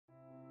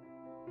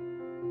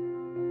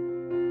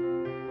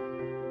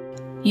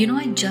You know,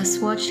 I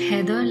just watched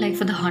Heather like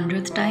for the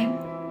 100th time.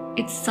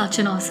 It's such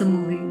an awesome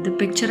movie. The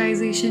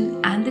picturization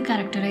and the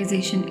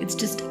characterization, it's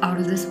just out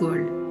of this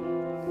world.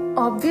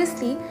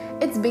 Obviously,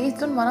 it's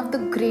based on one of the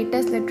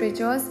greatest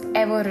literatures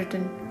ever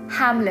written,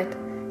 Hamlet.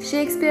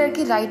 Shakespeare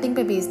की writing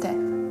पे based है.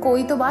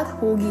 कोई तो बात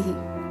होगी ही.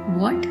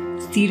 What?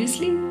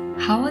 Seriously?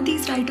 How are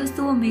these writers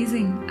so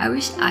amazing? I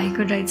wish I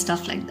could write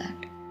stuff like that.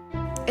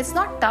 It's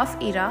not tough,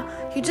 Ira.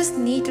 You just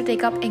need to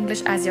take up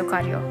English as your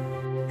career.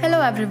 Hello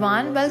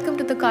everyone, welcome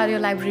to the Career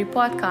Library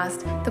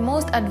podcast, the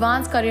most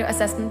advanced career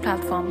assessment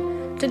platform.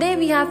 Today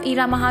we have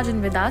Ira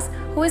Mahajan with us,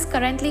 who is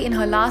currently in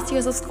her last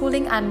years of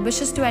schooling and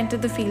wishes to enter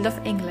the field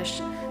of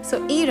English.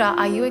 So Ira,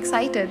 are you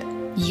excited?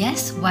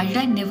 Yes, why did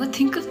I never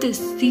think of this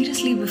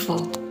seriously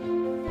before?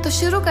 तो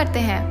शुरू करते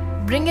हैं.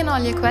 Bring in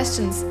all your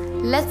questions.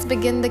 Let's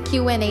begin the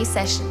Q&A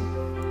session.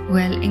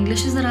 Well,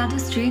 English is a rather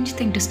strange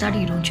thing to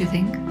study, don't you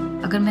think?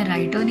 अगर मैं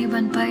writer नहीं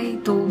बन पाई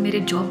तो मेरे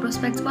जॉब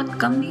प्रोस्पेक्ट्स बहुत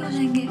कम नहीं हो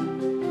जाएंगे?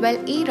 Well,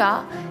 Ira,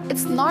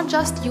 it's not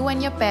just you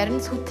and your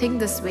parents who think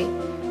this way.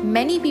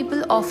 Many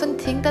people often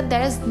think that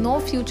there is no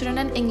future in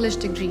an English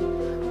degree.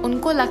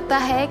 उनको लगता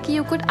है कि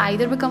you could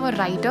either become a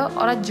writer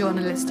or a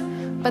journalist.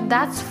 But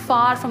that's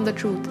far from the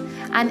truth.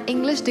 An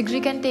English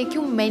degree can take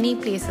you many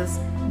places,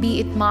 be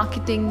it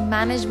marketing,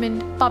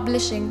 management,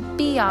 publishing,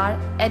 PR,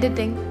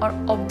 editing, or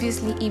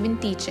obviously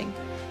even teaching.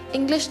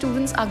 English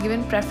students are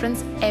given preference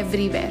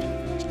everywhere.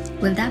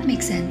 Well, that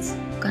makes sense.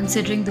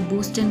 Considering the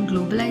boost in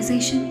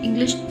globalization,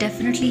 English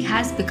definitely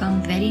has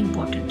become very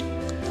important.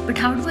 But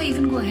how do I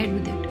even go ahead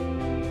with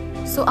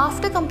it? So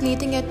after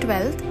completing your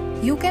 12th,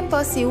 you can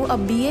pursue a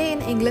BA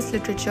in English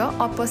literature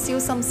or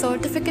pursue some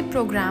certificate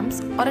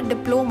programs or a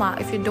diploma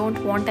if you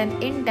don't want an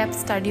in-depth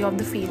study of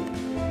the field.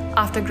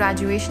 After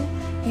graduation,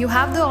 you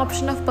have the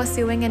option of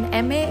pursuing an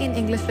MA in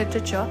English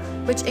literature,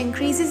 which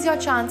increases your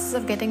chances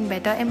of getting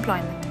better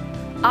employment.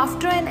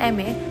 After an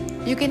MA,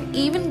 you can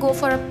even go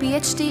for a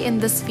PhD in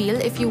this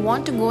field if you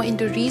want to go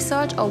into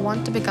research or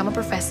want to become a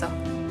professor.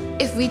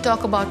 If we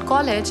talk about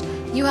college,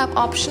 you have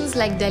options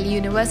like Delhi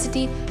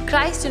University,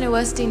 Christ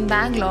University in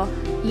Bangalore,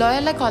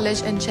 Loyola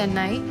College in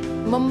Chennai,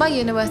 Mumbai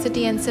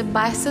University and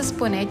Symbiosis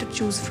Pune to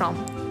choose from.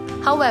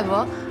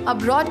 However, a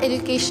broad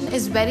education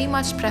is very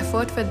much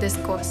preferred for this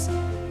course.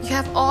 You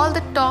have all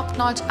the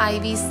top-notch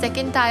Ivies,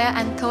 second-tier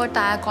and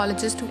third-tier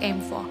colleges to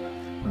aim for.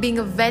 Being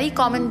a very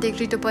common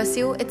degree to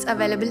pursue, it's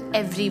available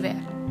everywhere.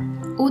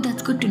 Oh,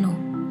 that's good to know.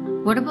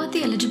 What about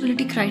the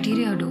eligibility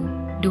criteria though?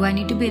 Do I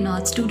need to be an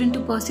art student to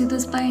pursue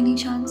this by any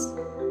chance?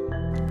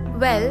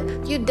 Well,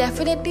 you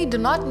definitely do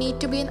not need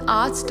to be an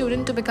art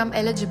student to become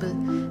eligible.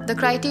 The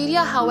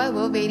criteria,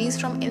 however, varies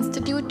from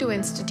institute to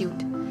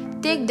institute.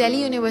 Take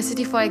Delhi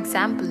University for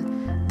example.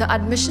 The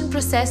admission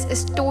process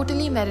is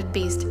totally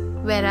merit-based,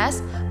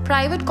 whereas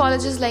private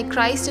colleges like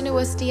Christ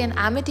University and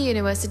Amity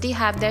University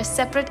have their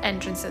separate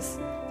entrances.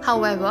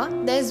 However,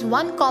 there is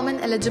one common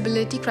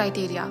eligibility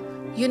criteria.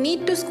 You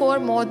need to score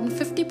more than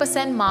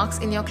 50% marks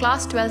in your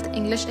class 12th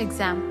English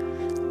exam.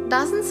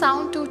 Doesn't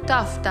sound too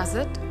tough, does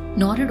it?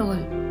 Not at all.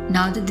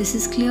 Now that this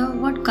is clear,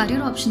 what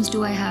career options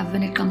do I have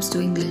when it comes to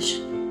English?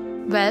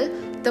 Well,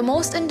 the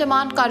most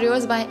in-demand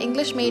careers by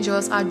English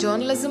majors are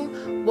journalism,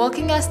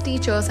 working as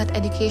teachers at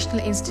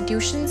educational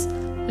institutions,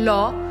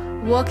 law,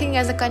 working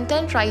as a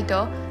content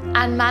writer,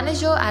 and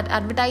manager at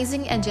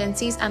advertising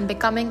agencies and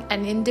becoming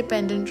an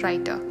independent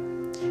writer.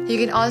 You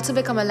can also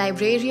become a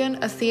librarian,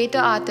 a theatre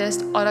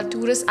artist, or a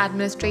tourist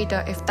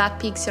administrator if that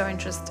piques your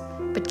interest.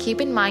 But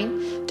keep in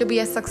mind, to be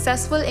a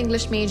successful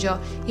English major,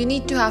 you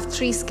need to have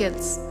 3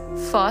 skills.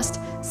 First,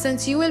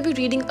 since you will be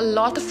reading a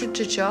lot of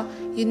literature,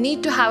 you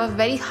need to have a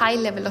very high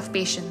level of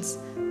patience.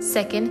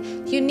 Second,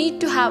 you need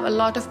to have a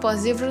lot of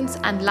perseverance.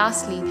 And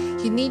lastly,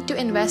 you need to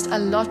invest a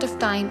lot of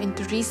time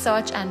into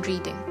research and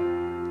reading.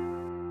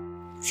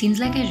 Seems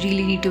like I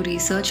really need to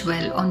research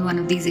well on one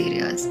of these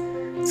areas,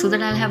 so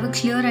that I'll have a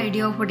clear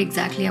idea of what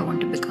exactly I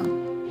want to become.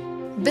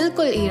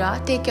 बिल्कुल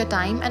Ira, take your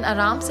time and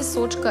आराम से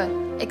सोच कर,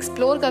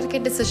 explore करके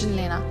decision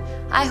लेना.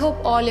 I hope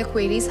all your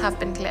queries have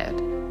been cleared.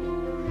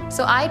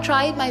 So I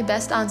tried my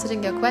best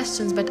answering your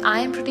questions, but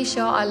I am pretty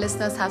sure our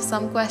listeners have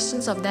some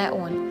questions of their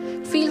own.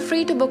 Feel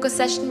free to book a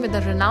session with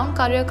the renowned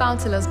career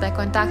counselors by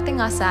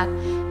contacting us at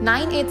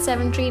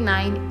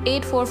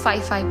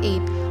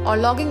 98739-84558 or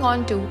logging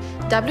on to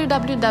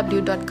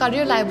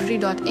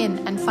www.careerlibrary.in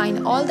and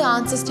find all the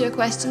answers to your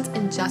questions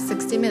in just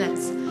 60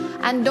 minutes.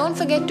 And don't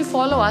forget to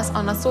follow us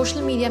on our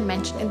social media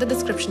mentioned in the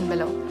description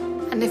below.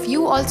 And if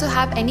you also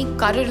have any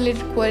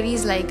career-related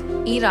queries like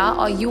Ira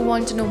or you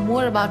want to know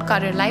more about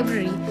Career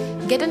Library,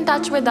 get in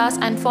touch with us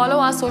and follow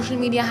our social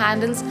media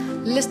handles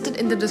listed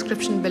in the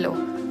description below.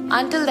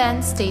 Until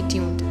then, stay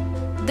tuned.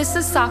 This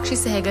is Sakshi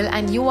Sehgal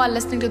and you are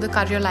listening to the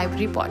Career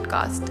Library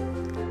podcast.